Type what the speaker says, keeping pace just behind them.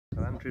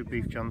Andrew,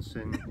 Beef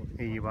Johnston,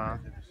 here you are.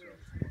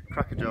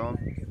 Crack of dawn,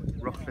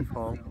 Rockliffe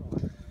Hall.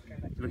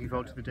 Looking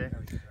forward to the day?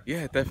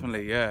 Yeah,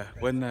 definitely, yeah.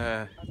 When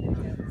I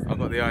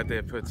got the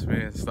idea put to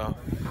me and stuff,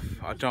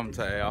 I jumped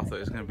at it. I thought it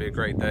was going to be a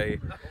great day.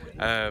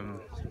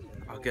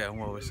 I'll get on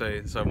what we're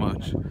saying so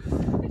much.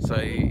 So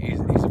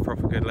he's a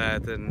proper good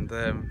lad, and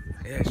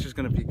yeah, it's just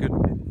going to be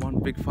one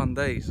big fun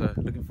day, so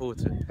looking forward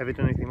to it. Have you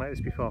done anything like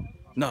this before?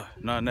 No,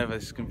 never.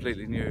 It's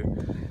completely new.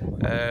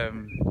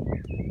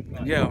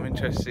 Yeah, I'm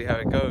interested to see how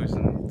it goes,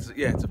 and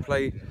yeah, to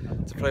play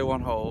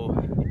one hole,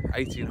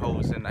 18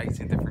 holes in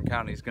 18 different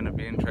counties is going to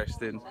be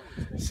interesting.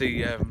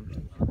 See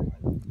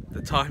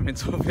the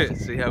timings of it,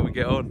 see how we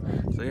get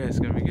on. So yeah, it's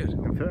going to be good.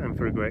 And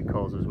for a great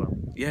cause as well.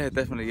 Yeah,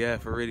 definitely. Yeah,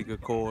 for a really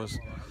good cause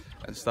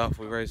and stuff.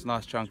 We raised a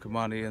nice chunk of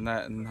money and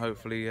that, and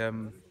hopefully it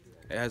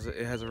has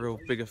a real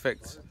big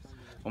effect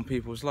on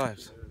people's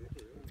lives.